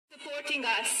supporting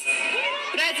us.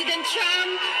 President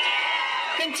Trump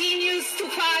continues to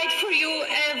fight for you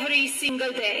every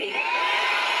single day.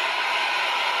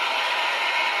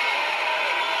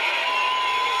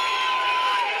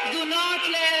 Do not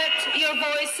let your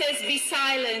voices be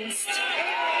silenced.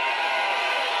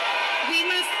 We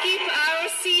must keep our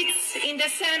seats in the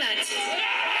Senate.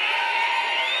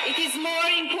 It is more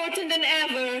important than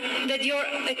ever that you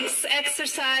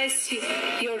exercise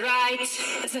your right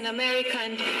as an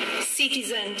American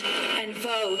citizen and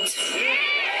vote.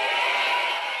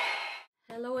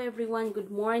 Hello everyone,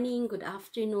 good morning, good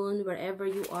afternoon, wherever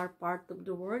you are part of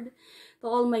the world. To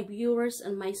all my viewers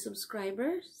and my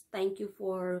subscribers, thank you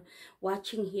for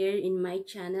watching here in my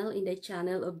channel, in the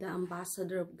channel of the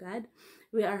Ambassador of God.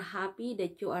 We are happy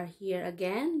that you are here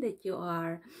again, that you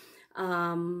are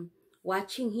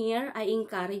watching here. I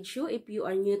encourage you, if you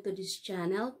are new to this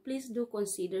channel, please do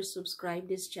consider subscribe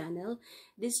this channel.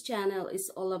 This channel is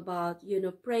all about,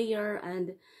 prayer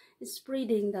and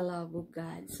spreading the love of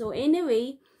God. So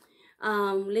anyway,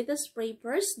 let us pray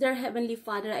first. Dear Heavenly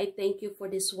Father, I thank you for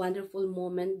this wonderful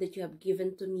moment that you have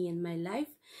given to me in my life.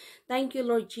 Thank you,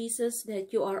 Lord Jesus,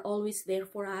 that you are always there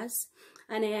for us.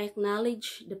 And I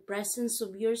acknowledge the presence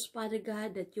of yours, Father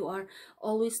God, that you are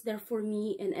always there for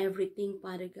me in everything,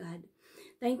 Father God.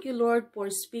 Thank you, Lord, for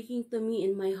speaking to me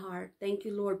in my heart. Thank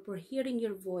you, Lord, for hearing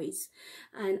your voice.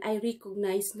 And I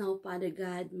recognize now, Father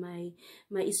God, my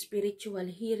spiritual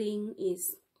hearing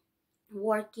is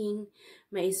working,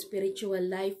 my spiritual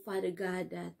life, Father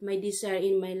God, that my desire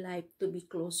in my life to be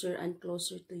closer and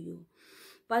closer to you.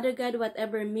 Father God,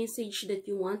 whatever message that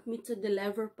you want me to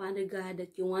deliver, Father God,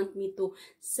 that you want me to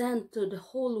send to the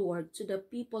whole world, to the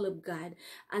people of God,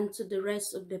 and to the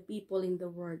rest of the people in the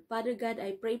world. Father God,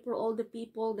 I pray for all the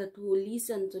people that will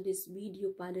listen to this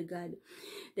video, Father God,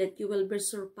 that you will be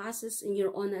surpasses in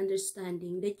your own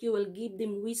understanding, that you will give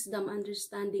them wisdom,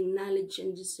 understanding, knowledge,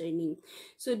 and discerning,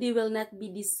 so they will not be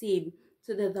deceived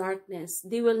to the darkness.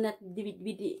 They will not be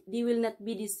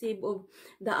deceived of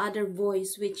the other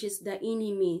voice, which is the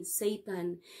enemy,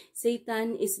 Satan.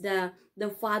 Satan is the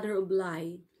father of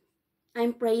lie.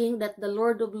 I'm praying that the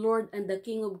Lord of Lords and the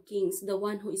King of Kings, the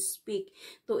one who speak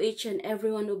to each and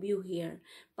every one of you here.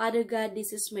 Father God,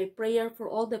 this is my prayer for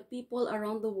all the people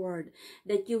around the world,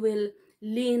 that you will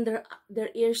lean their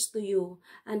ears to you,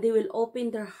 and they will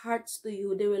open their hearts to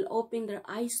you. They will open their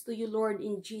eyes to you, Lord,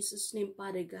 in Jesus' name,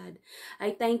 Father God. I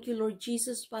thank you, Lord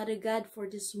Jesus, Father God, for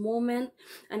this moment,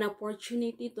 an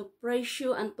opportunity to praise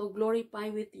you and to glorify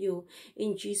with you.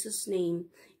 In Jesus' name,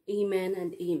 amen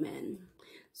and amen.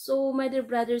 So, my dear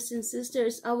brothers and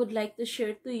sisters, I would like to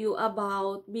share to you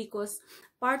about, because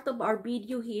part of our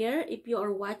video here, if you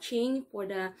are watching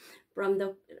from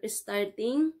the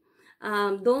starting,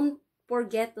 don't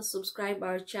forget to subscribe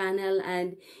our channel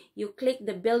and you click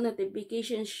the bell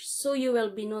notification so you will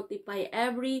be notified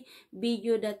every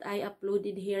video that I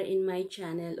uploaded here in my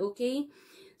channel. Okay,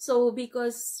 so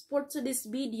because for today's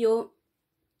video,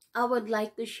 I would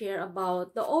like to share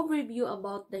about the overview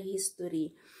about the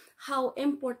history, how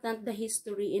important the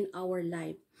history in our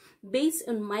life, based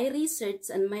on my research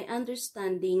and my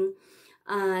understanding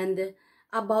and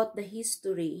about the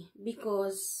history.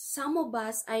 Because some of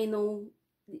us, I know,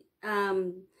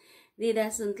 they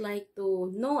doesn't like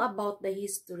to know about the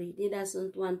history. They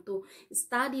doesn't want to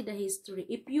study the history.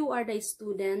 If you are the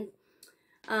student,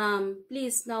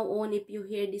 please now on, if you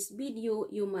hear this video,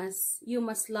 you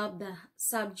must love the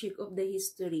subject of the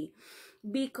history,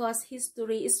 because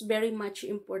history is very much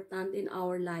important in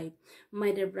our life.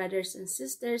 My dear brothers and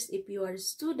sisters, if you are a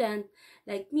student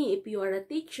like me, if you are a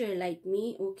teacher like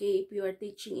me, okay, if you are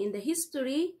teaching in the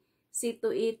history, see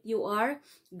to it you are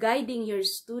guiding your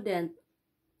student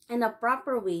in a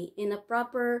proper way, in a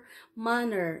proper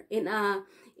manner, in a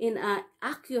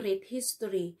accurate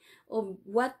history of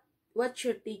what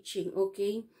you're teaching,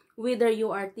 okay? Whether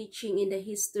you are teaching in the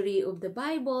history of the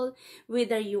Bible,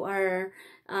 whether you are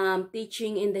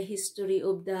teaching in the history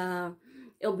of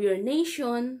your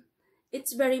nation,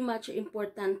 it's very much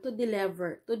important to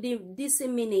deliver, to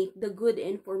disseminate the good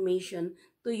information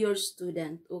to your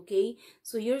student, okay?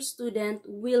 So your student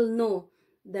will know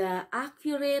the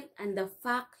accurate and the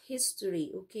fact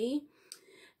history, okay?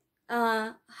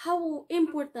 How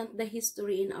important the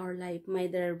history in our life, my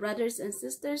dear brothers and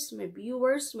sisters, my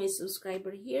viewers, my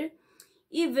subscriber here,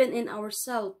 even in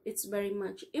ourselves, it's very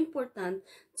much important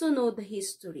to know the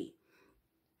history.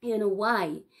 You know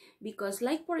why? Because,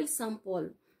 like, for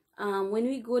example, when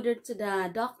we go there to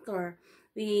the doctor,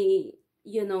 we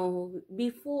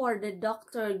before the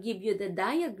doctor give you the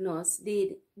diagnosis,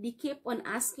 they keep on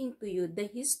asking to you the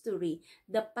history,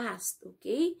 the past,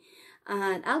 okay?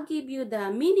 and I'll give you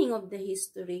the meaning of the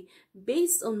history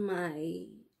based on my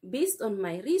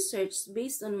research,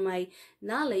 based on my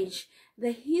knowledge.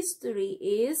 The history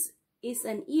is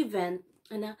an event,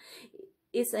 and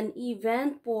is an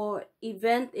event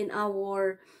in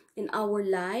our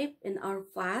life, in our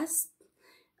past,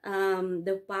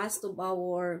 the past of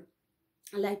our,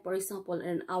 like for example,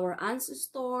 in our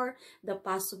ancestor, the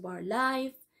past of our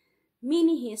life,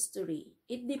 mini history.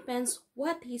 It depends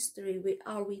what history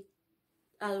are we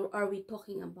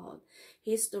talking about.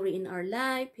 History in our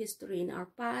life, history in our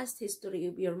past, history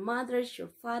of your mothers,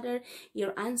 your father,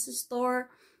 your ancestor.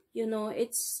 You know,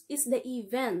 it's the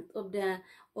event of the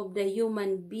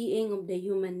human being, of the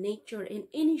human nature in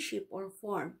any shape or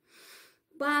form.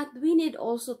 But we need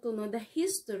also to know the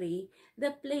history,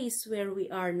 the place where we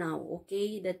are now,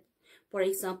 okay? That, for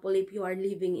example, if you are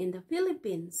living in the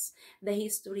Philippines, the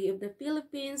history of the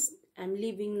Philippines. I'm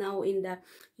living now in the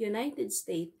United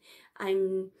States.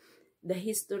 The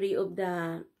history of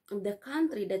the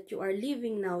country that you are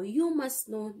living now. You must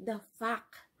know the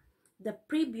fact, the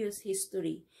previous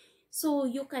history, so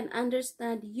you can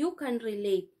understand, you can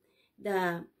relate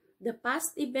the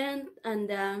past event and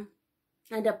the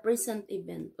present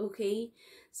event, okay?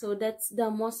 So that's the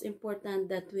most important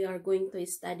that we are going to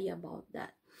study about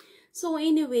that. So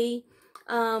anyway,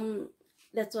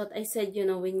 that's what I said, you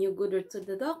know, when you go to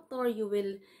the doctor, you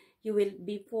will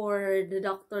before the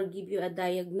doctor give you a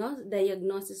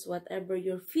diagnosis, whatever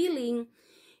you're feeling,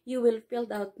 you will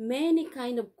fill out many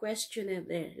kind of questionnaire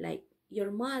there, like your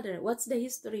mother, what's the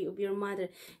history of your mother?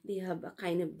 They have a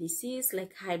kind of disease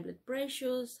like high blood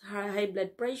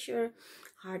pressure,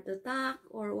 heart attack,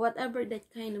 or whatever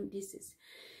that kind of disease.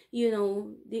 You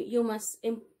know, you must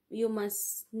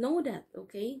know that,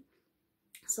 okay?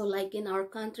 So like in our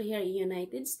country here in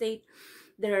United States,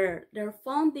 their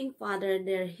founding father,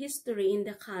 their history in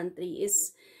the country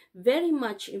is very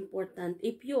much important.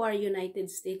 If you are United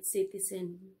States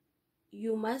citizen,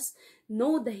 you must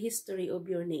know the history of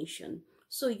your nation,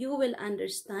 so you will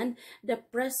understand the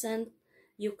present.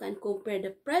 You can compare the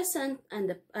present and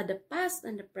the past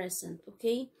and the present,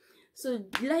 okay? So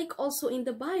like also in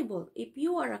the Bible, if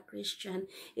you are a Christian,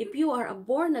 if you are a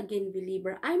born-again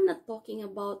believer, I'm not talking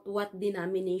about what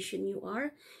denomination you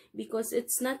are, because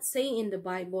it's not saying in the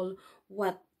Bible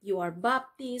what you are,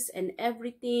 Baptist and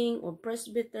everything, or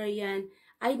Presbyterian.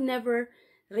 I never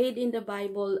read in the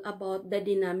Bible about the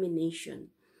denomination.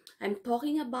 I'm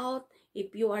talking about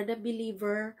if you are the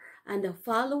believer and the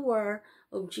follower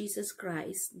of Jesus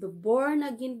Christ, the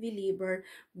born-again believer,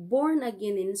 born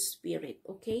again in spirit,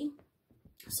 okay?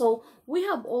 So we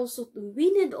need also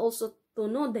to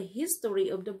know the history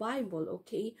of the Bible,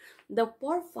 okay?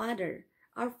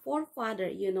 Our forefather,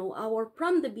 you know,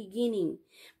 from the beginning,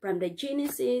 from the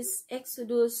Genesis,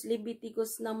 Exodus,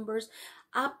 Leviticus, Numbers,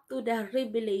 up to the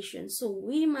Revelation. So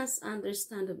we must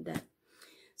understand of that.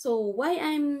 So why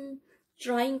I'm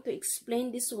trying to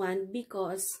explain this one,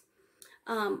 because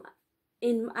I'm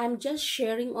just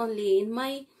sharing only in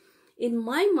my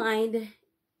mind.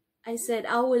 I said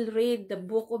I will read the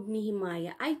book of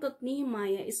Nehemiah. I thought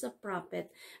Nehemiah is a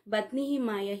prophet, but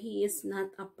Nehemiah, he is not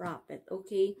a prophet,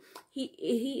 okay?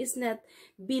 He is not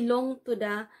belong to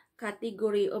the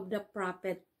category of the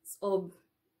prophets of,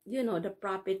 you know, the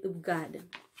prophet of God.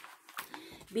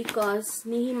 Because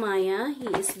Nehemiah, he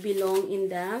is belong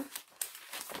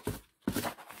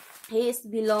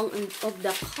of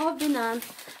the covenant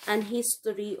and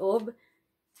history of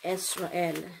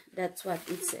Israel. That's what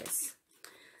it says.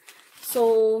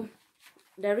 So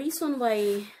the reason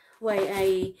why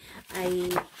I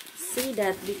say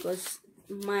that, because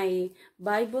my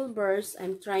Bible verse,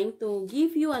 I'm trying to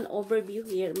give you an overview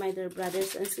here, my dear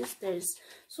brothers and sisters.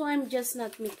 So I'm just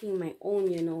not making my own,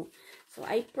 you know. So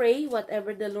I pray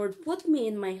whatever the Lord put me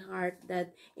in my heart,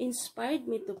 that inspired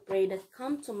me to pray, that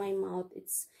come to my mouth,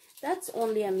 that's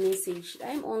only a message.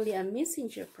 I'm only a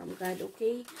messenger from God,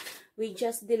 okay? We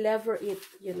just deliver it,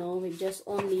 you know. We just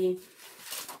only,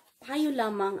 tayo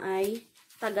lamang ay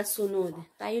tagasunod.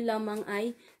 Tayo lamang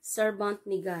ay servant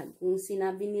ni God. Kung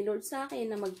sinabi ni Lord sa akin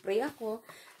na mag-pray ako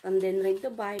and then read the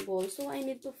Bible, so I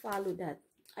need to follow that.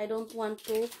 I don't want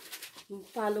to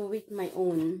follow with my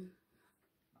own.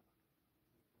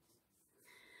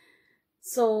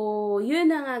 So, yun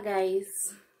na nga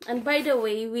guys. And by the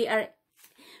way, we are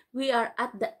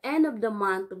at the end of the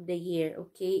month of the year,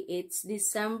 okay? It's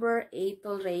December 8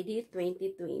 already,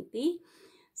 2020.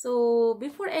 So,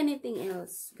 before anything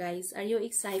else, guys, are you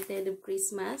excited of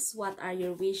Christmas? What are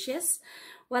your wishes?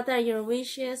 What are your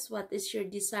wishes? What is your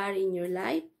desire in your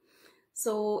life?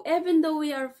 So, even though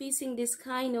we are facing this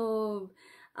kind of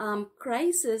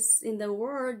crisis in the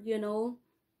world, you know,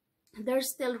 there's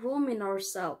still room in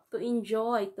ourselves to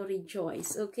enjoy, to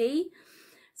rejoice, okay?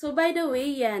 So by the way,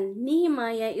 yan,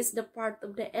 Nehemiah is the part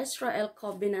of the Israel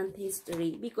covenant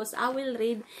history, because I will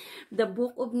read the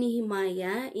book of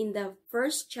Nehemiah. In the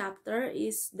first chapter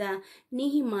is the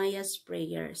Nehemiah's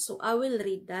prayer. So I will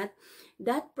read that.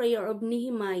 That prayer of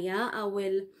Nehemiah, I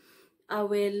will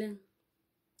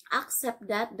accept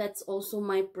that. That's also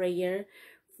my prayer,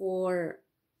 for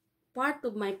part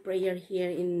of my prayer here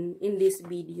in this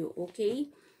video, okay?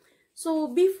 So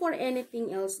before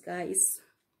anything else, guys,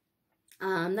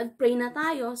 nagpray na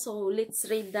tayo. So let's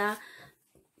read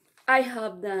I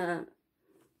have the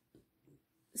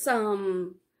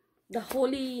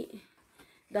holy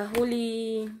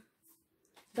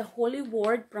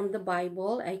word from the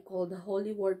Bible. I call the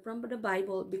holy word from the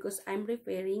Bible because I'm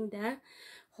referring the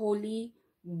holy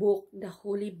book, the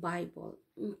holy Bible.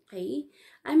 Okay,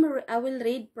 I will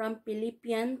read from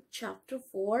Philippians chapter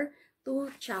 4 to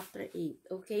chapter 8.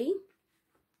 Okay,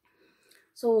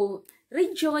 so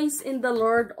rejoice in the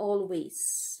Lord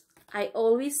always. I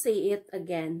always say it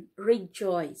again,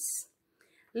 rejoice.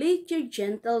 Let your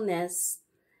gentleness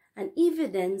and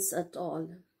evidence at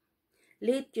all.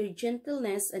 Let your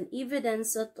gentleness and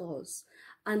evidence at all.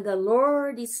 And the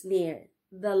Lord is near.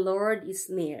 The Lord is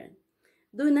near.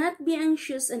 Do not be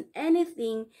anxious in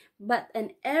anything, but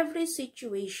in every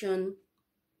situation,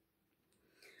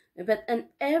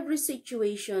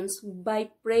 by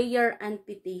prayer and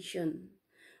petition.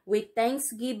 With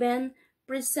thanksgiving,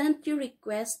 present your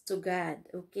request to God.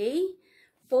 Okay?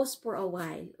 Pause for a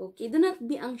while. Okay? Do not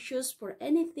be anxious for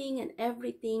anything and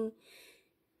everything.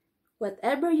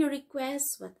 Whatever your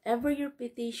request, whatever your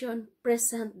petition,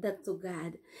 present that to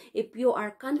God. If you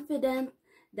are confident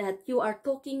that you are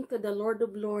talking to the Lord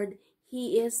of Lords,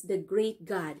 He is the great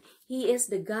God. He is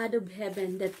the God of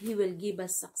heaven, that He will give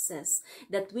us success,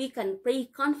 that we can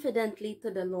pray confidently to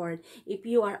the Lord. If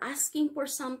you are asking for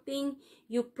something,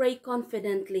 you pray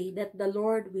confidently that the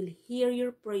Lord will hear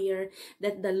your prayer,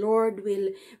 that the Lord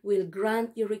will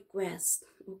grant your request.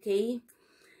 Okay?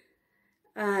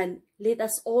 And let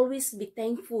us always be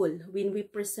thankful when we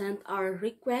present our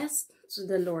request to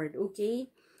the Lord, okay?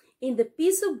 In the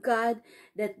peace of God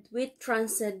that we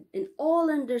transcend in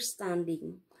all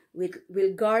understanding,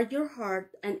 will guard your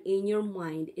heart and in your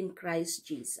mind in Christ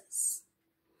Jesus.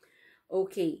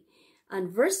 Okay,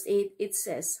 and verse 8, it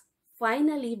says,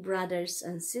 finally, brothers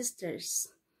and sisters,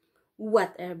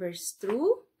 whatever is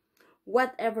true,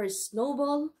 whatever is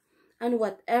noble, and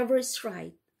whatever is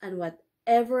right, and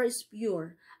whatever is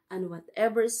pure, and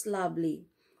whatever is lovely,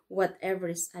 whatever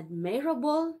is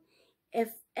admirable,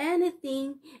 if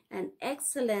anything and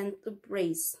excellent to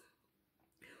praise,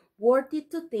 worthy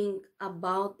to think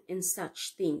about in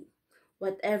such thing,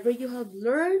 whatever you have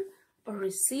learned or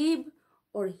received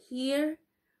or hear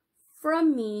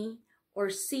from me or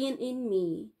seen in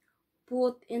me,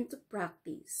 put into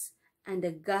practice, and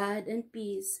the God and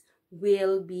peace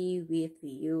will be with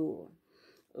you.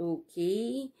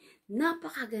 Okay?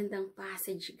 Napakagandang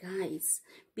passage, guys.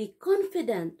 Be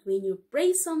confident when you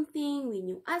pray something, when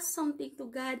you ask something to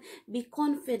God, be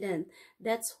confident.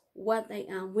 That's what I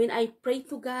am. When I pray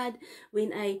to God,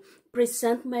 when I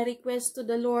present my request to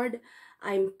the Lord,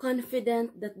 I'm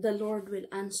confident that the Lord will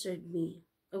answer me.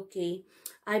 Okay?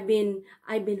 I've been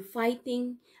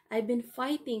fighting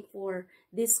for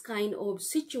this kind of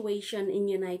situation in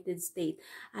United States.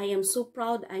 I am so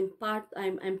proud. I'm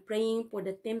praying for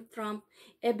the Team Trump.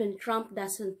 Even Trump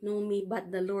doesn't know me, but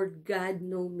the Lord God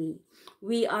know me.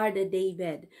 We are the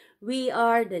David. We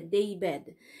are the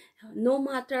David. No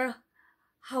matter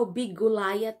how big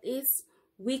Goliath is,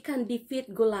 we can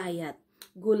defeat Goliath.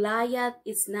 Goliath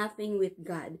is nothing with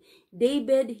God.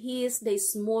 David, he is the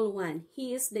small one.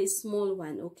 He is the small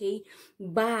one, okay?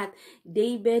 But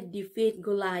David defeated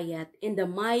Goliath in the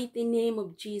mighty name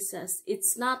of Jesus.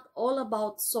 It's not all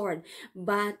about sword,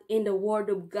 but in the word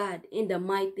of God, in the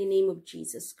mighty name of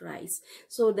Jesus Christ.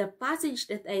 So the passage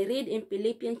that I read in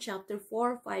Philippians chapter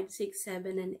 4, 5, 6,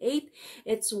 7, and 8,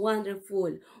 it's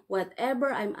wonderful.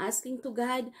 Whatever I'm asking to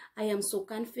God, I am so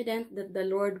confident that the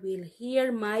Lord will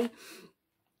hear my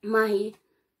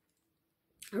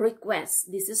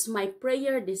request. This is my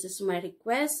prayer. This is my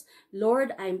request.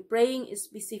 Lord, I'm praying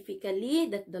specifically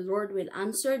that the Lord will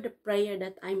answer the prayer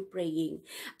that I'm praying.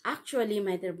 Actually,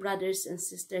 my dear brothers and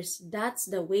sisters, that's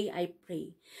the way I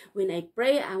pray. When I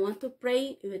pray, I want to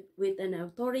pray with an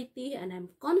authority, and I'm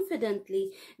confidently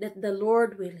that the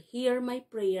Lord will hear my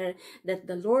prayer, that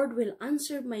the Lord will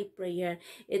answer my prayer.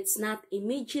 It's not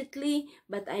immediately,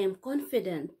 but I am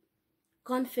confident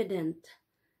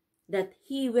that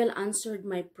He will answer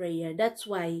my prayer. That's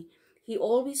why He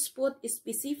always put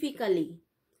specifically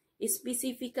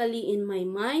specifically in my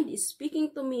mind, is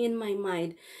speaking to me in my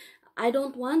mind. I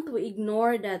don't want to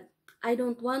ignore that. I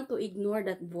don't want to ignore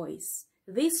that voice.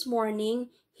 This morning,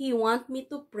 He wants me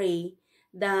to pray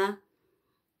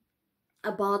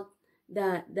about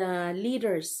the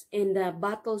leaders in the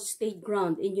battle state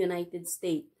ground in United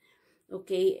States.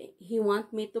 Okay, He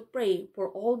wants me to pray for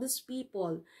all these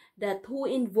people that who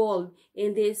involved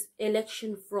in this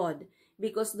election fraud,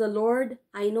 because the Lord,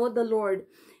 I know the Lord,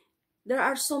 there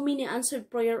are so many answered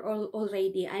prayer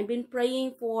already. I've been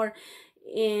praying for,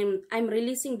 I'm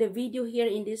releasing the video here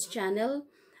in this channel.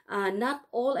 Not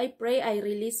all I pray I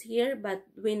release here, but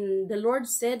when the Lord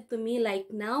said to me, like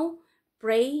now,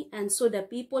 pray, and so the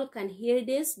people can hear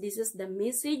this, this is the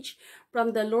message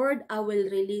from the Lord, I will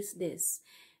release this.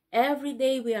 Every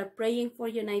day we are praying for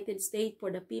United States, for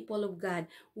the people of God.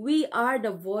 We are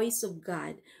the voice of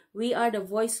God. We are the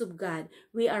voice of God.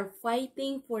 We are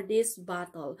fighting for this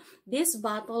battle. This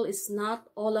battle is not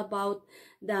all about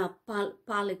the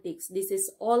politics. This is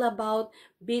all about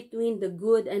between the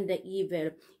good and the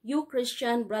evil. You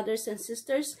Christian brothers and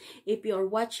sisters, if you are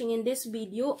watching in this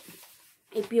video,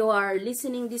 if you are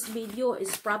listening this video,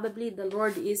 is probably the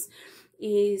Lord is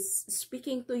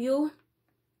speaking to you.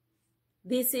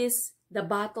 This is the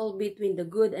battle between the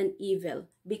good and evil,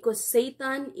 because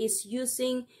Satan is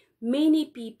using many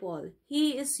people.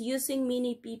 He is using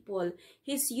many people.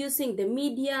 He's using the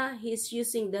media. He's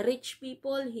using the rich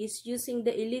people. He's using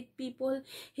the elite people.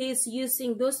 He's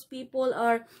using those people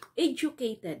are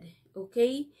educated.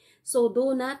 Okay? So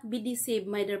do not be deceived,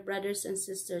 my dear brothers and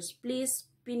sisters. Please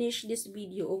finish this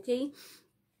video, okay?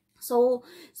 So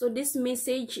this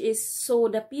message is so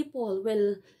the people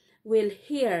will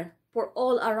hear for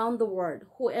all around the world.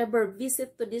 Whoever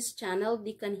visit to this channel,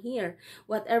 they can hear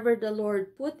whatever the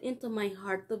Lord put into my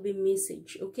heart to be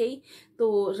message, okay?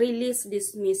 To release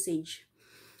this message.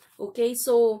 Okay,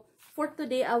 so for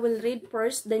today, I will read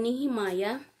first the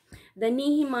Nehemiah. The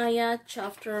Nehemiah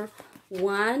chapter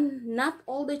 1. Not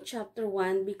all the chapter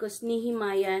 1, because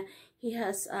Nehemiah, he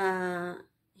has a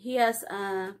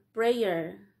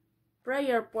prayer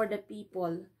for the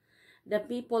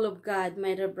people of God,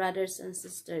 my dear brothers and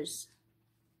sisters.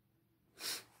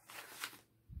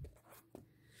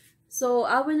 So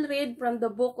I will read from the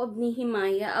book of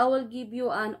Nehemiah. I will give you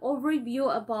an overview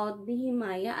about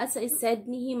Nehemiah. As I said,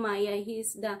 Nehemiah, he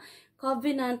is the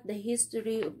covenant, the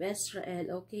history of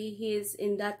Israel. Okay, he is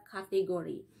in that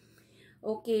category.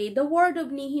 Okay, the word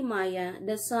of Nehemiah,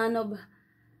 the son of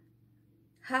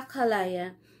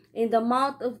Hakaliah, in the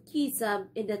mouth of Kizab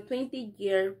in the 20th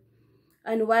year,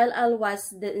 and while I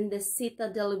was in the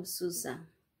citadel of Susa.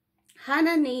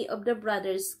 Hanani of the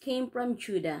brothers came from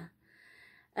Judah,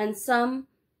 and some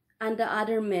and the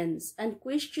other men, and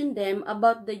questioned them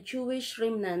about the Jewish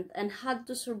remnant, and had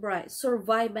to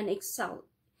survive and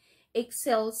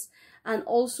excels, and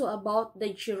also about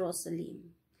the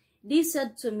Jerusalem. They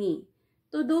said to me,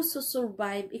 to those who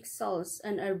survive, excels,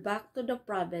 and are back to the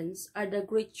province, are the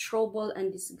great trouble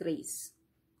and disgrace.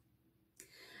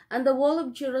 And the wall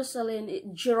of Jerusalem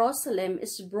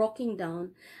is broken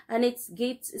down, and its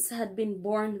gates had been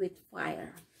burned with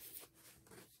fire.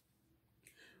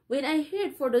 When I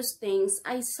heard for those things,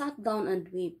 I sat down and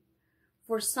wept.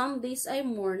 For some days I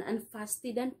mourned and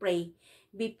fasted and prayed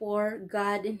before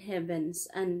God in heavens.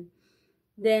 And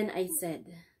then I said,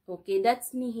 okay,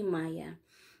 that's Nehemiah.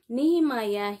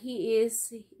 Nehemiah, he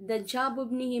is, the job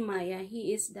of Nehemiah,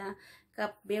 he is the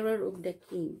cupbearer of the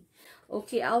king.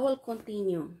 Okay, I will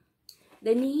continue.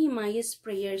 The Nehemiah's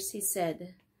prayers, he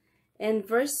said, and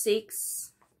verse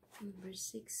 6,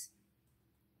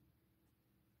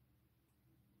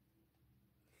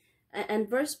 and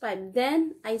verse 5,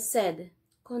 then I said,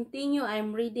 continue,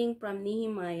 I'm reading from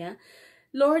Nehemiah,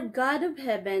 Lord God of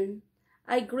heaven,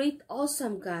 I great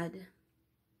awesome God,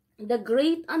 the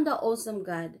great and the awesome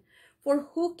God, for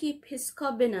who keep his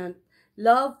covenant,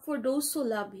 love for those who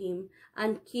love him,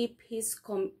 and keep his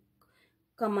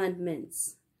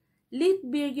commandments.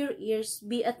 Let bear your ears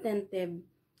be attentive,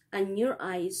 and your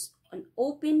eyes, and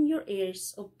open your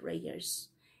ears of prayers.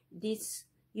 This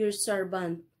your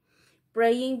servant,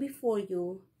 praying before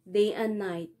you day and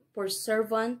night for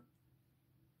servant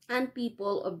and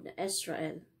people of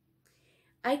Israel.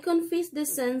 I confess the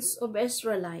sins of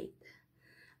Israelite,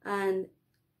 and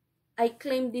I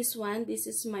claim this one. This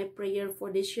is my prayer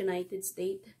for this United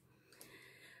States.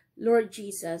 Lord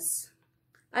Jesus,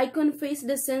 I confess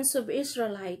the sins of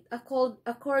Israelite,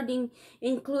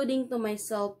 including to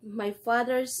myself, my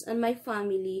fathers, and my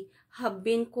family have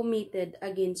been committed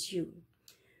against you.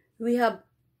 We have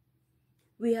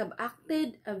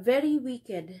acted very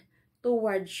wicked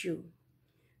towards you.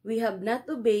 We have not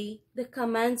obeyed the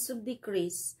commands of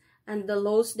decrees and the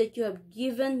laws that you have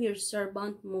given your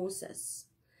servant Moses.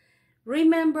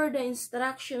 Remember the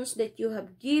instructions that you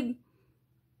have give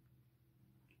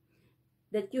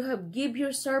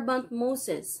your servant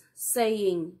Moses,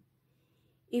 saying,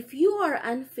 if you are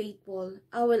unfaithful,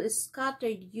 I will scatter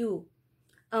you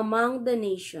among the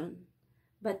nation.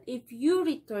 But if you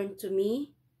return to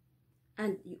me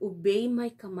and obey my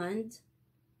command,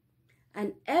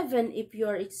 and even if you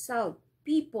are exiled,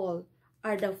 people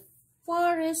are the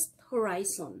farthest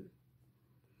horizon,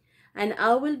 and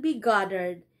I will be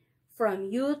gathered from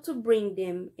you to bring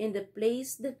them in the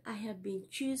place that I have been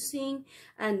choosing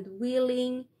and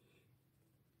willing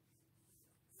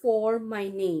for my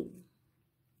name.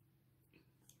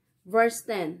 Verse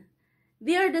 10.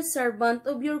 They are the servant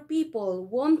of your people,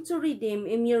 wont to redeem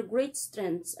in your great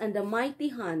strengths and the mighty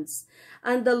hands,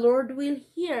 and the Lord will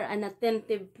hear an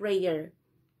attentive prayer.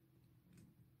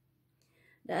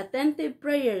 The attentive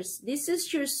prayers, this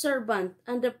is your servant,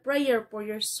 and the prayer for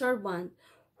your servant,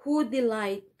 who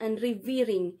delight in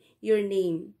revering your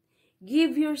name.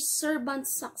 Give your servant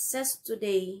success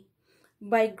today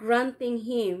by granting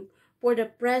him for the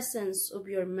presence of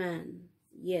your man.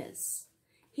 Yes.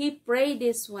 He prayed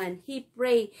this one. He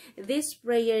prayed this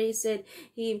prayer. He said,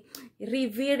 he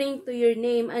revering to your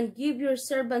name, and give your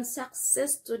servant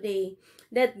success today,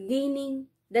 that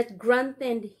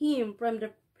granted him from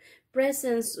the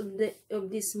presence of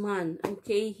this man.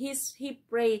 Okay, he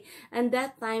prayed, and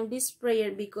that time this prayer,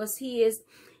 because he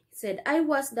said, I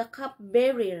was the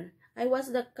cupbearer. I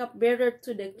was the cupbearer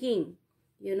to the king.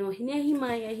 You know,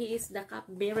 Nehemiah, he is the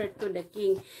cupbearer to the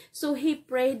king. So he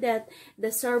prayed that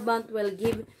the servant will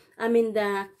give,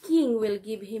 the king will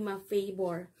give him a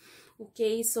favor.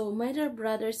 Okay, so my dear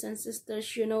brothers and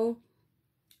sisters, you know,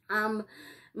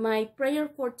 my prayer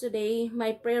for today,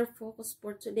 my prayer focus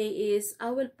for today is,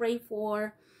 I will pray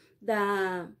for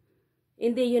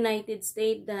in the United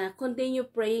States, continue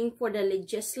praying for the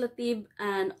legislative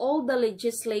and all the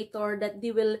legislator, that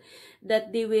they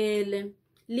will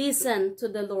listen to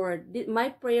the Lord. My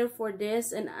prayer for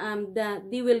this, and that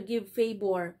they will give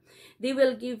favor. They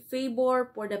will give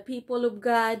favor for the people of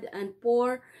God and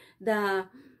for the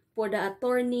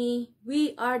attorney.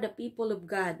 We are the people of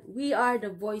God. We are the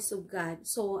voice of God.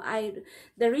 So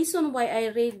the reason why I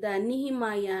read the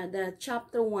Nehemiah, the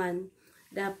chapter 1,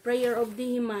 the prayer of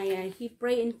Nehemiah, he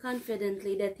prayed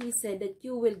confidently that he said that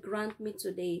you will grant me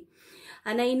today.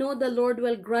 And I know the Lord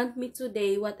will grant me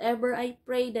today whatever I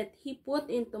pray that he put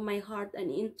into my heart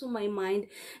and into my mind,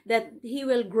 that he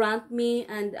will grant me.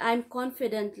 And I'm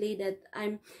confidently that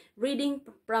I'm reading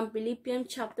from Philippians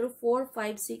chapter 4,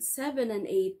 5, 6, 7, and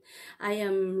 8. I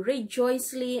am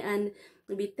rejoicingly and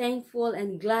be thankful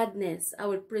and gladness. I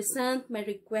will present my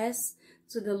request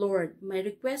to the Lord. My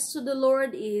request to the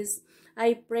Lord is,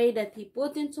 I pray that he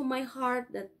put into my heart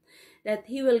that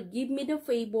he will give me the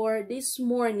favor. This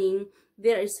morning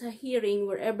there is a hearing,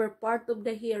 wherever part of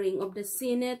the hearing of the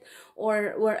Senate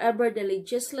or wherever the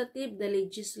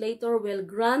legislator will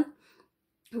grant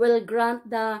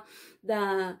the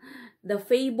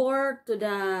favor to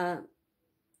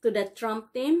the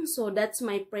Trump team. So that's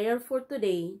my prayer for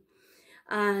today.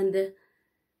 And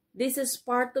this is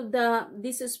part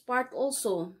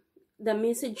also the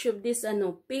message of this,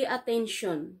 pay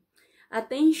attention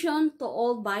to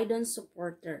all Biden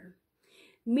supporter.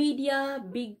 Media,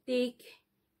 big tech,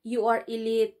 you are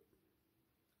elite,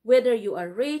 whether you are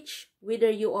rich,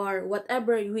 whether you are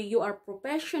whatever, you are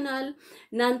professional,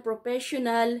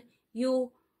 non-professional,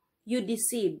 you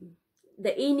deceive.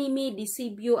 The enemy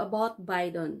deceive you about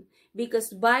Biden,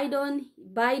 because Biden,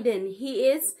 he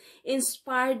is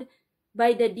inspired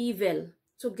by the devil.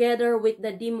 Together with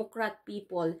the Democrat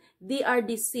people, they are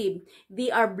deceived,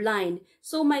 they are blind.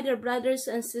 So my dear brothers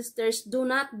and sisters, do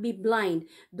not be blind.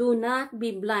 Do not be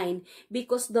blind,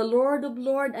 because the Lord of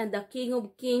Lords and the King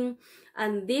of Kings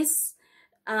and this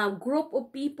group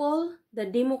of people, the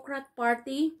Democrat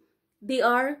Party, they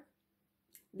are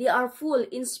full,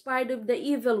 inspired of the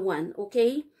evil one.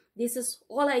 Okay, this is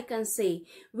all I can say.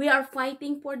 We are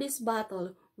fighting for this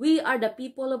battle. We are the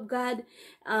people of God.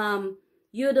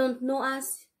 You don't know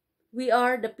us. We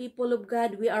are the people of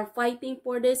God. We are fighting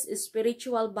for this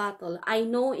spiritual battle. I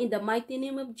know in the mighty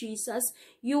name of Jesus,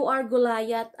 you are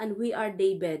Goliath and we are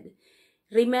David.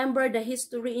 Remember the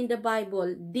history in the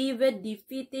Bible. David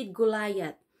defeated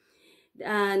Goliath.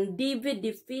 And David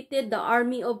defeated the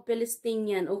army of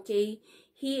Palestinian. Okay,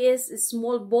 he is a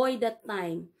small boy that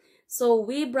time. So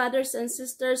we, brothers and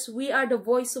sisters, we are the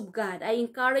voice of God. I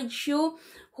encourage you,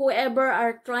 whoever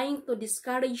are trying to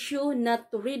discourage you, not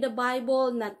to read the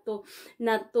Bible, not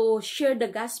to share the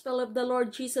gospel of the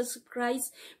Lord Jesus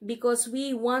Christ, because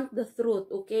we want the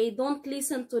truth, okay? Don't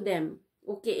listen to them,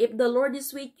 okay? If the Lord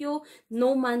is with you,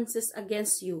 no man is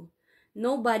against you.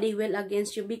 Nobody will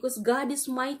against you, because God is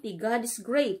mighty, God is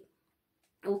great.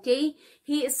 Okay,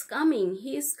 He is coming.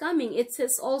 He is coming. It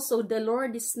says also, the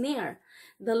Lord is near.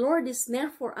 The Lord is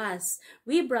near for us.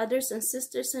 We, brothers and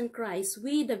sisters in Christ,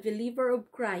 we, the believer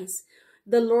of Christ,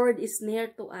 the Lord is near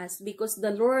to us, because the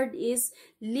Lord is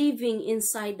living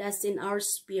inside us in our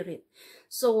spirit.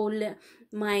 So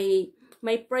my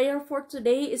prayer for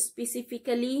today is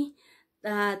specifically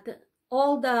that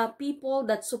all the people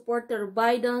that support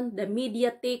Biden, the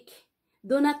mediatic,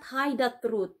 do not hide the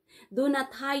truth. Do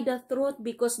not hide the truth,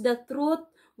 because the truth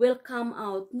will come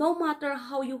out. No matter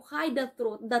how you hide the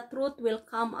truth will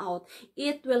come out.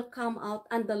 It will come out,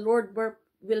 and the Lord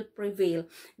will prevail.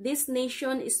 This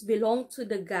nation is belong to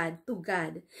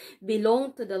God.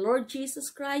 Belong to the Lord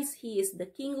Jesus Christ. He is the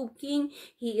King of Kings.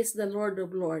 He is the Lord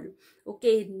of Lords.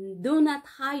 Okay, do not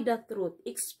hide the truth.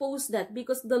 Expose that,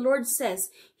 because the Lord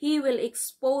says He will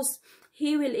expose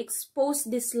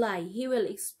this lie. He will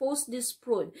expose this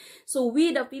fraud. So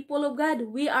we, the people of God,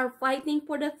 we are fighting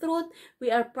for the truth.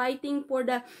 We are fighting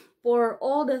for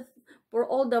all the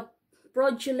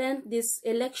fraudulent. This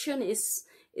election is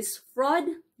fraud.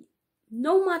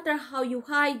 No matter how you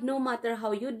hide, no matter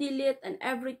how you delete and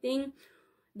everything,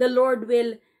 the Lord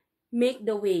will make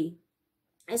the way.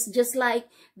 It's just like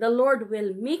the Lord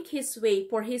will make His way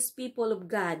for His people of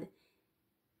God.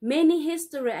 Many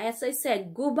history, as I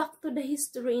said, go back to the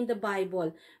history in the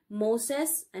Bible.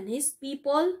 Moses and his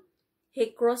people, he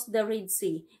crossed the Red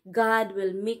Sea. God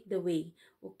will make the way.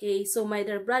 Okay, so my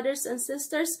dear brothers and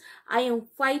sisters, I am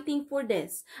fighting for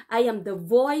this. I am the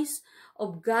voice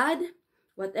of God.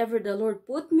 Whatever the Lord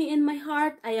put me in my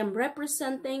heart, I am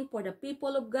representing for the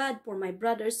people of God, for my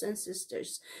brothers and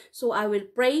sisters. So I will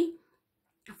pray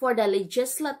for the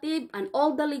legislative and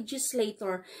all the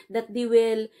legislator, that they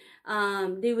will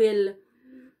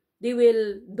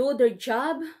do their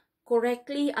job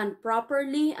correctly and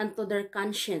properly and to their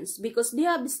conscience, because they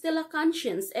have still a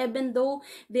conscience. Even though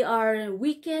they are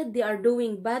wicked, they are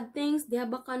doing bad things, they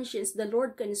have a conscience. The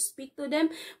Lord can speak to them.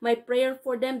 My prayer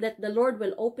for them, that the Lord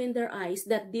will open their eyes,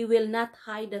 that they will not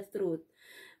hide the truth.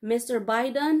 Mr.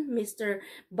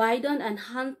 Biden and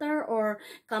Hunter or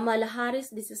Kamala Harris,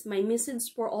 this is my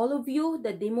message for all of you,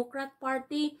 the Democrat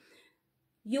Party.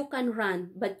 You can run,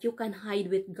 but you can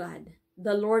hide with God.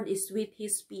 The Lord is with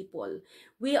His people.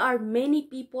 We are many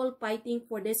people fighting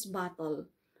for this battle.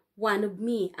 One of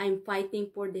me, I'm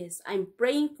fighting for this. I'm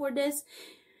praying for this.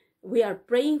 We are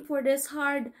praying for this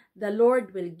hard. The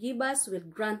Lord will give us, will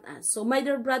grant us. So my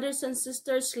dear brothers and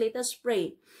sisters, let us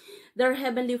pray. Dear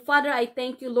Heavenly Father, I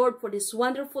thank you, Lord, for this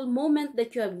wonderful moment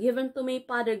that you have given to me,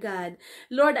 Father God.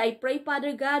 Lord, I pray,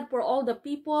 Father God, for all the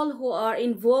people who are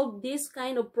involved in this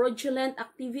kind of fraudulent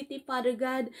activity, Father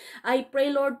God. I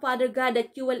pray, Lord, Father God,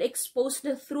 that you will expose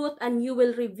the truth and you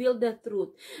will reveal the truth.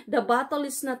 The battle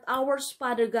is not ours,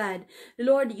 Father God.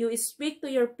 Lord, you speak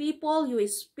to your people. You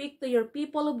speak to your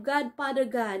people of God, Father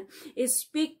God.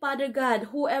 Speak, Father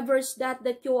God, whoever's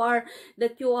that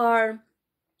you are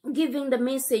giving the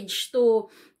message to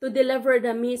deliver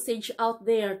the message out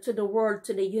there to the world,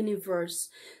 to the universe.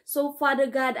 So, Father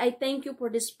God, I thank you for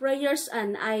these prayers,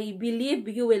 and I believe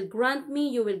you will grant me,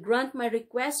 you will grant my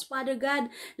request, Father God,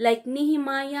 like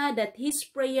Nehemiah, that his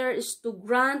prayer is to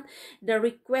grant the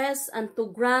request and to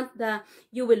grant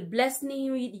you will bless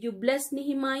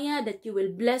Nehemiah, that you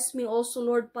will bless me also,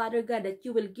 Lord, Father God, that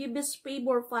you will give us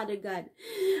favor, Father God.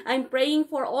 I'm praying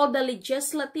for all the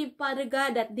legislative, Father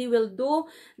God, that they will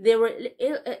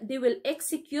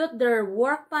execute their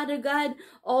work, Father God.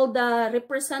 All the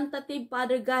representative,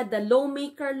 Father God, the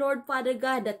lawmaker, Lord, Father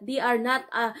God, that they are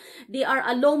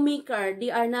a lawmaker,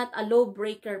 they are not a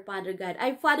lawbreaker, Father God.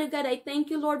 Father God, I thank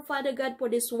you, Lord, Father God, for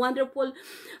this wonderful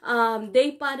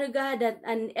day, Father God,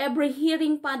 and every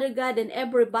hearing, Father God, and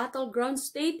every battleground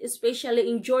state, especially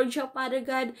in Georgia, Father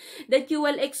God, that you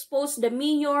will expose the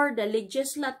mayor, the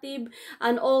legislative,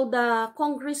 and all the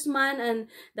congressman and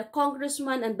the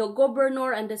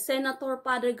governor and the senator,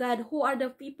 Father God, who are the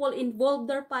people involved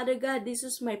there, Father God. This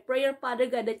is my prayer, Father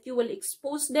God, that you will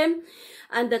expose them,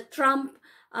 and the Trump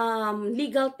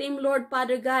legal team, Lord,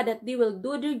 Father God, that they will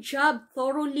do their job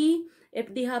thoroughly.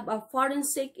 If they have a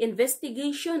forensic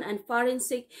investigation and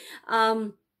forensic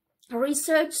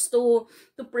research to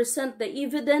present the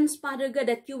evidence, Father God,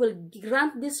 that you will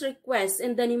grant this request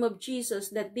in the name of Jesus,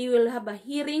 that they will have a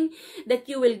hearing, that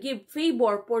you will give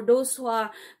favor for those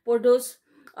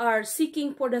are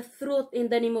seeking for the truth in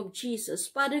the name of Jesus.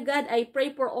 Father God, I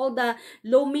pray for all the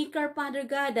lawmaker, Father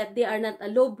God, that they are not a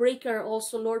lawbreaker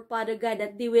also, Lord Father God,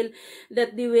 that they will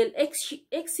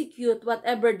execute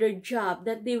whatever their job,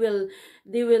 that they will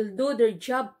do their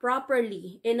job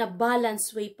properly in a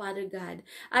balanced way, Father God.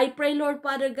 I pray, Lord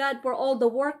Father God, for all the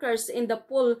workers in the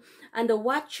pool and the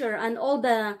watcher and all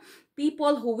the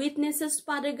people who witnesses,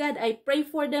 Father God. I pray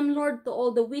for them, Lord, to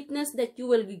all the witness, that you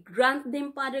will grant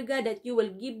them, Father God, that you will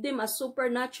give them a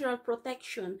supernatural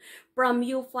protection from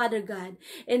you, Father God.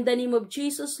 In the name of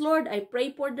Jesus, Lord, I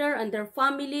pray for them and their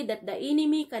family, that the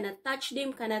enemy cannot touch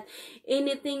them, cannot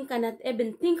even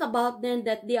think about them,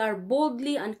 that they are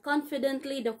boldly and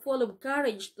confidently full of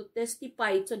courage to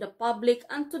testify to the public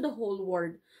and to the whole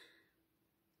world.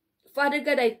 Father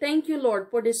God, I thank you, Lord,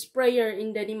 for this prayer.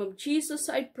 In the name of Jesus,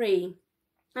 I pray.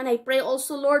 And I pray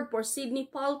also, Lord, for Sidney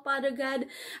Paul, Father God,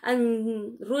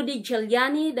 and Rudy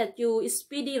Giuliani, that you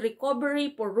speedy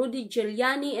recovery for Rudy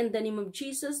Giuliani in the name of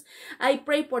Jesus. I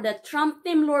pray for the Trump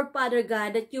team, Lord, Father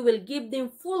God, that you will give them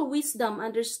full wisdom,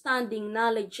 understanding,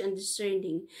 knowledge, and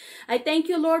discerning. I thank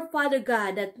you, Lord, Father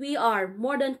God, that we are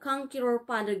more than conqueror,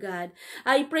 Father God.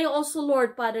 I pray also,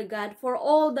 Lord, Father God, for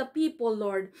all the people,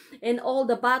 Lord, in all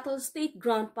the battle state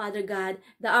ground, Father God,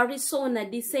 the Arizona,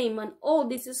 the same, and all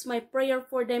this is my prayer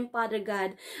for them, Father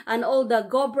God, and all the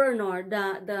governor,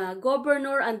 the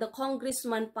governor and the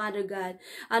congressman, Father God,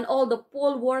 and all the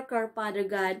poll worker, Father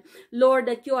God, Lord,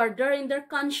 that you are there in their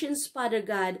conscience, Father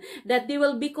God, that they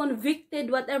will be convicted,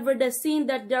 whatever the sin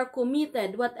that they are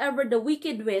committed, whatever the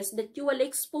wicked ways, that you will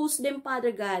expose them,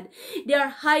 Father God. They are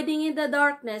hiding in the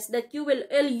darkness, that you will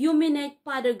illuminate,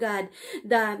 Father God,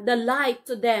 the light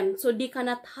to them, so they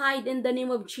cannot hide in the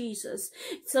name of Jesus.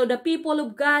 So the people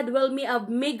of God will be a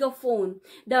megaphone,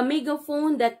 the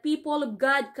megaphone that people of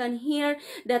God can hear,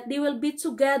 that they will be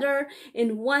together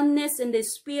in oneness in the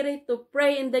Spirit to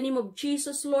pray in the name of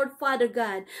Jesus, Lord Father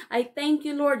God. I thank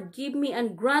you, Lord. Give me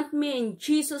and grant me in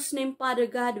Jesus' name, Father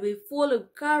God, with full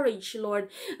of courage, Lord,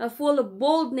 full of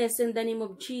boldness in the name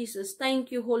of Jesus.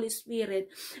 Thank you, Holy Spirit.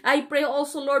 I pray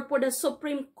also, Lord, for the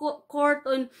Supreme Court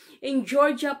in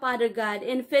Georgia, Father God,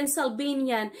 in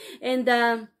Pennsylvania, and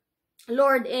the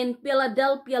Lord, in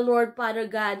Philadelphia, Lord Father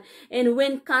God, in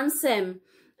Wisconsin,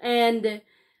 and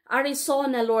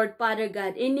Arizona, Lord Father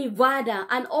God, in Nevada,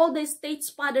 and all the states,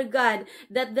 Father God,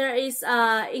 that there is,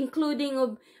 including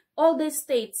of all the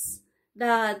states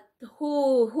that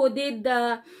who did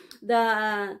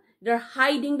they're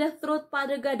hiding the truth,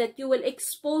 Father God, that you will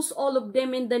expose all of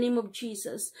them in the name of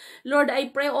Jesus. Lord, I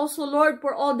pray also, Lord,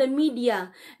 for all the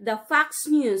media, the Fox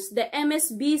News, the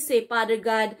MSNBC, Father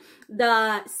God,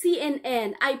 the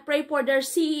CNN. I pray for their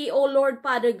CEO, Lord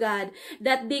Father God,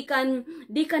 that they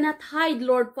cannot hide,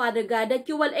 Lord Father God, that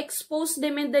you will expose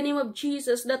them in the name of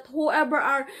Jesus, that whoever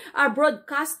are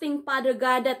broadcasting, Father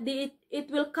God, that it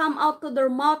will come out to their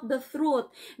mouth the truth.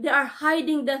 They are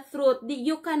hiding the truth.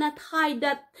 You cannot hide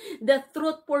the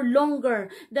truth for longer.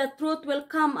 The truth will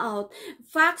come out.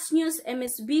 Fox News,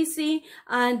 MSNBC,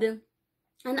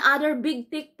 and other big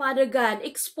tech, Father God,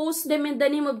 expose them in the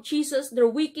name of Jesus, their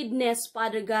wickedness,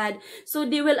 Father God, so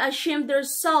they will ashame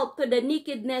themselves to the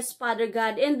nakedness, Father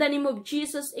God. In the name of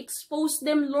Jesus, expose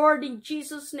them, Lord, in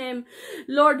Jesus' name.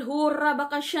 Lord,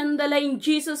 in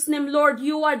Jesus' name, Lord,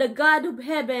 you are the God of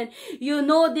heaven. You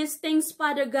know these things,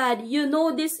 Father God. You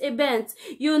know these events.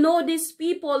 You know these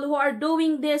people who are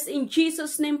doing this in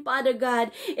Jesus' name, Father God.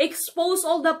 Expose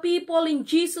all the people in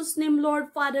Jesus' name,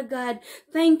 Lord, Father God.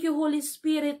 Thank you, Holy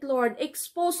Spirit. Lord,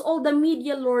 expose all the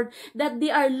media, Lord, that they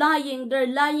are lying, their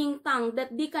lying tongue,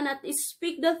 that they cannot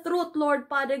speak the truth, Lord,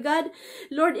 Father God.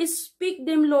 Lord, speak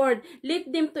them, Lord.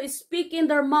 Let them to speak in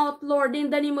their mouth, Lord, in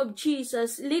the name of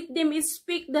Jesus. Let them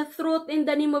speak the truth in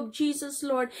the name of Jesus,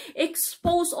 Lord.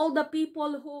 Expose all the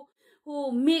people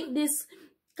who make this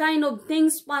kind of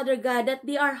things, Father God, that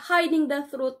they are hiding the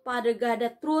truth, Father God.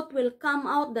 The truth will come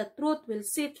out, the truth will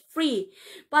set free.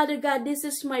 Father God, this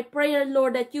is my prayer,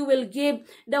 Lord, that you will give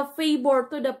the favor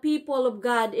to the people of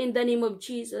God in the name of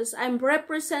Jesus. I'm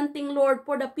representing, Lord,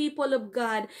 for the people of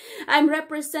God. I'm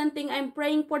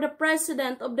praying for the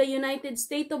President of the United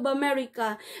States of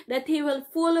America, that he will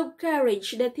full of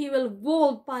courage, that he will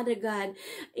bold, Father God,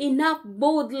 enough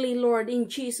boldly, Lord, in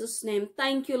Jesus' name.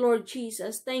 Thank you, Lord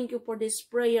Jesus. Thank you for this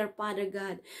prayer, Father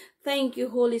God. Thank you,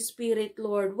 Holy Spirit,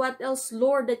 Lord. What else,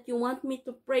 Lord, that you want me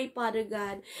to pray, Father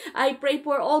God? I pray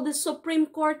for all the Supreme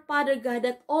Court, Father God,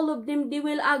 that all of them, they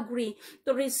will agree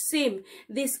to receive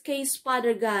this case,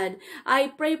 Father God. I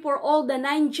pray for all the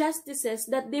 9 justices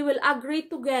that they will agree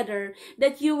together,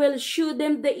 that you will show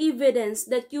them the evidence,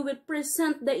 that you will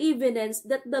present the evidence,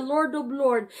 that the Lord of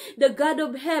Lords, the God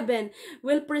of heaven,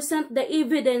 will present the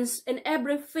evidence in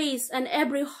every face and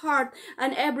every heart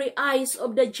and every eyes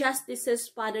of the justices,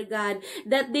 Father God,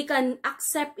 that they can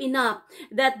accept enough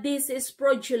that this is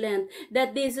fraudulent,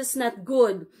 that this is not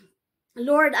good.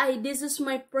 Lord, this is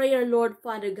my prayer, Lord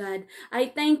Father God.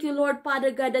 I thank you, Lord Father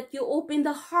God, that you open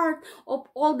the heart of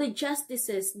all the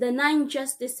justices, the 9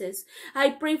 justices. I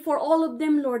pray for all of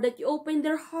them, Lord, that you open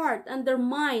their heart and their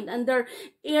mind and their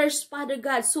ears, Father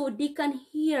God, so they can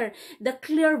hear the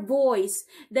clear voice,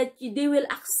 that they will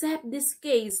accept this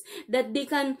case, that they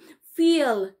can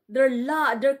feel their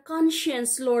love, their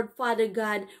conscience, Lord Father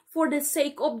God, for the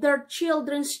sake of their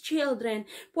children's children,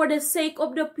 for the sake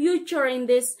of the future in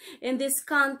this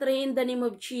country, in the name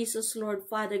of Jesus, Lord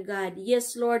Father God.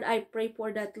 Yes, Lord, I pray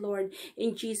for that, Lord,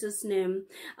 in Jesus' name.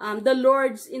 The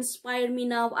Lord's inspire me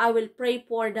now. I will pray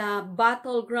for the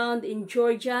battleground in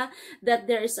Georgia, that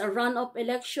there is a runoff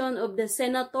election of the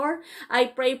senator. I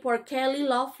pray for Kelly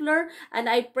Loeffler, and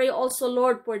I pray also,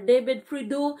 Lord, for David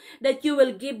Friedel, that you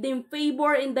will give them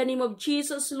favor in the name of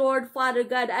Jesus, Lord Father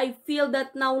God. I feel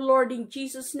that now, Lord, in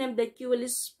Jesus' name, that you will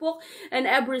speak, and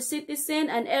every citizen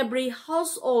and every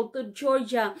household to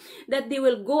Georgia, that they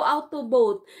will go out to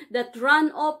vote, that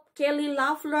run up Kelly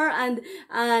Loeffler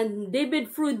and David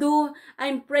Friedel.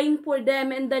 I'm praying for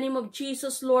them in the name of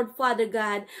Jesus, Lord Father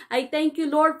God. I thank you,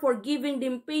 Lord, for giving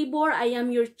them favor. I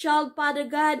am your child, Father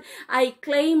God. I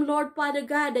claim, Lord Father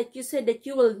God, that you said that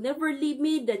you will never leave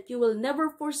me, that you will never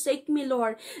forsake me,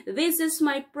 Lord. This is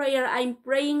my prayer. I'm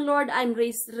praying, Lord. I'm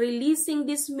releasing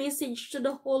this message to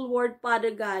the whole world,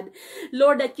 Father God.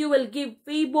 Lord, that you will give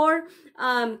favor,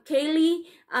 Kelly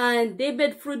and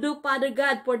David Friedel, Father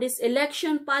God, for this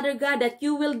election, Father God, that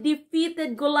you will defeat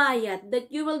Goliath, that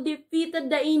you will defeat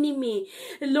the enemy.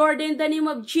 Lord, in the name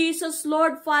of Jesus,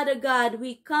 Lord Father God,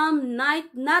 we come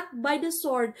not by the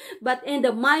sword, but in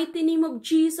the mighty name of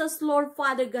Jesus, Lord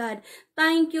Father God.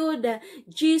 Thank you, the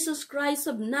Jesus Christ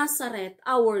of Nazareth,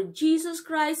 our Jesus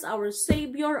Christ, our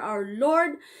Savior, our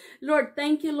Lord. Lord,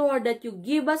 thank you, Lord, that you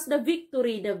give us the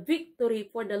victory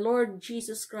for the Lord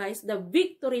Jesus Christ, the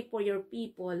victory for your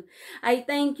people. I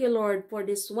thank you, Lord, for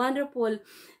this wonderful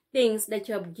things that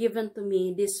you have given to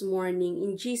me this morning.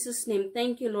 In Jesus' name,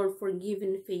 thank you, Lord, for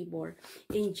giving favor.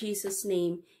 In Jesus'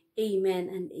 name, amen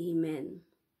and amen.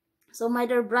 So, my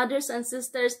dear brothers and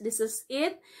sisters, this is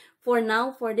it for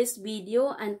now for this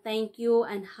video, and thank you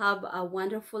and have a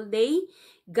wonderful day.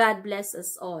 God bless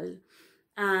us all.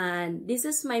 And this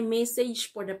is my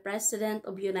message for the President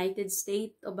of the United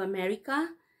States of America,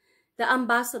 the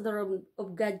Ambassador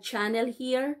of God channel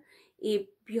here. If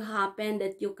you happen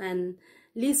that you can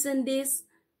listen this,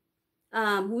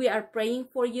 we are praying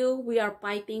for you. We are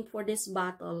fighting for this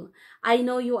battle. I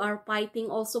know you are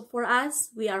fighting also for us.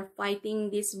 We are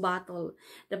fighting this battle.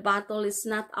 The battle is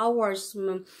not ours,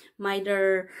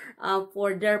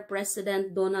 for their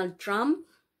President Donald Trump,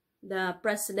 the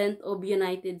President of the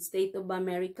United States of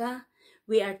America.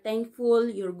 We are thankful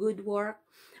your good work.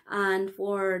 And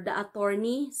for the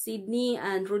attorney, Sydney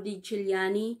and Rudy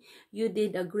Giuliani, you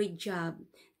did a great job.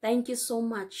 Thank you so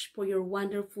much for your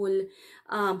wonderful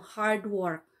hard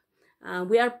work.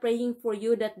 We are praying for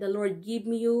you that the Lord give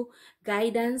you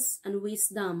guidance and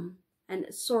wisdom and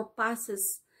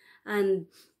surpasses. And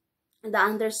the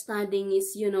understanding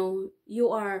is, you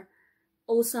are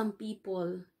awesome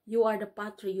people. You are the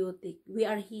patriotic. We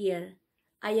are here.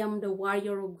 I am the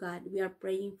warrior of God. We are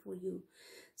praying for you.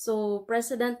 So,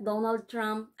 President Donald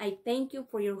Trump, I thank you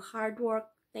for your hard work.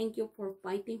 Thank you for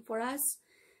fighting for us.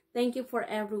 Thank you for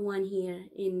everyone here,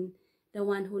 in the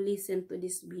one who listened to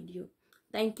this video.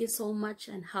 Thank you so much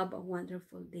and have a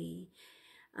wonderful day.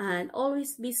 And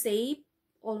always be safe.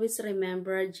 Always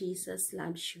remember Jesus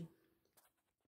loves you.